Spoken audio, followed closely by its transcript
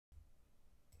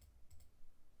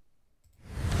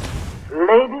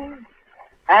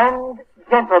and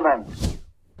gentlemen.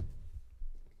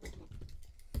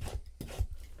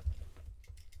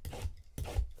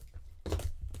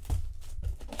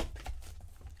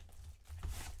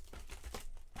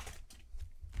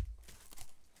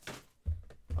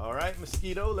 All right,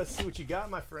 Mosquito, let's see what you got,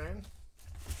 my friend.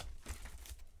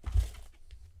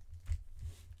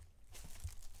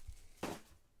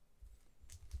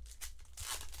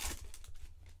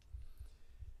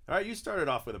 All right, you started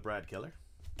off with a Brad Keller.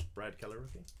 Brad Keller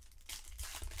rookie.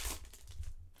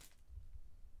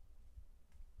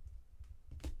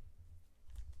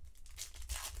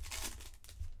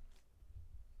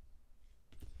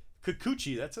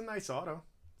 Kikuchi, that's a nice auto.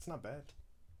 It's not bad.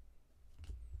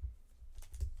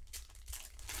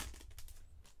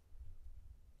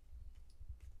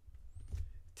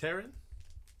 Terran.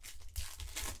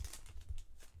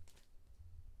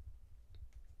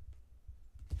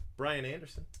 Brian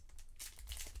Anderson.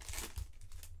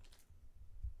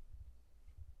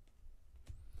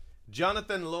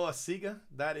 Jonathan Loasiga.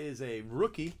 That is a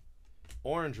rookie.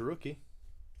 Orange rookie.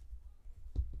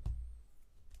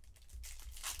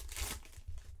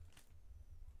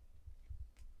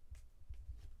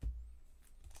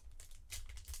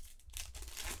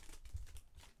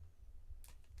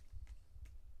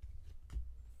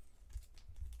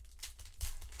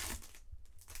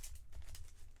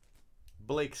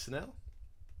 Blake Snell,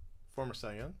 former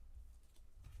Cy Young.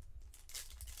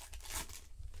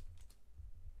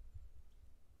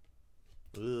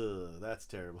 Ugh, that's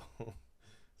terrible.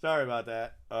 Sorry about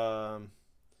that.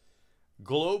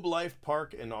 Globe Life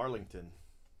Park in Arlington.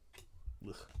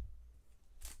 Ugh.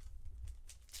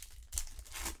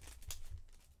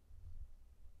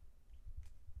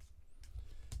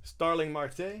 Starling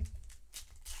Marte.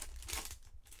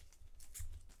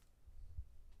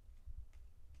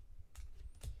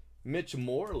 Mitch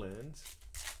Moreland.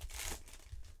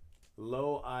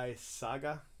 Lo I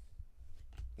Saga.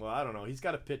 Well, I don't know. He's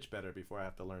got to pitch better before I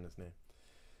have to learn his name.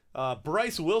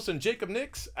 Bryce Wilson. Jacob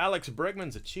Nix. Alex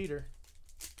Bregman's a cheater.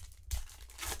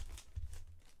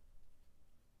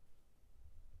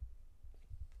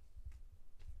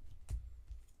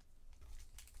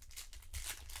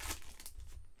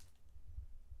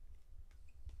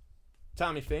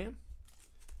 Tommy Pham.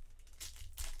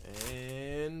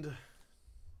 And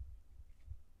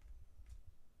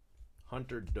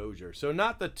Hunter Dozier. So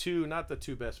not the two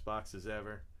best boxes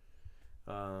ever.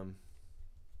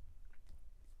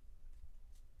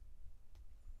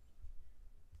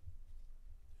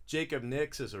 Jacob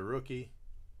Nix is a rookie.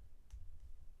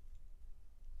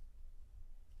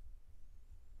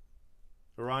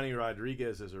 Ronnie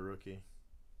Rodriguez is a rookie.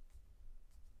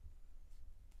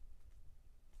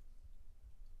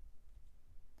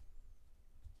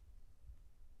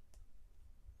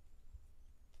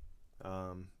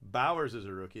 Bowers is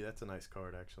a rookie. That's a nice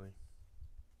card, actually.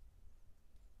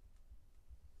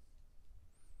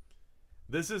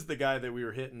 This is the guy that we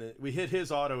were hitting. We hit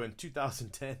his auto in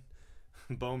 2010.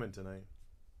 Bowman tonight.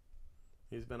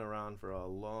 He's been around for a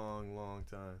long, long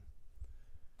time.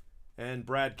 And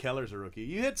Brad Keller's a rookie.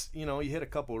 You hit a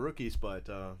couple rookies, but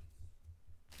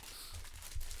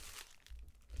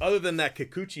other than that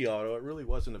Kikuchi auto, it really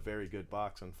wasn't a very good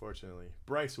box, unfortunately.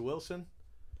 Bryce Wilson.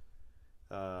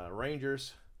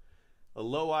 Rangers.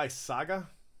 Alohi Saga.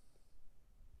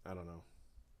 I don't know.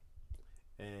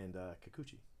 And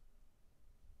Kikuchi.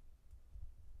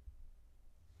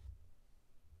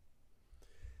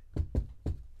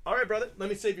 All right, brother. Let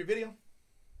me save your video.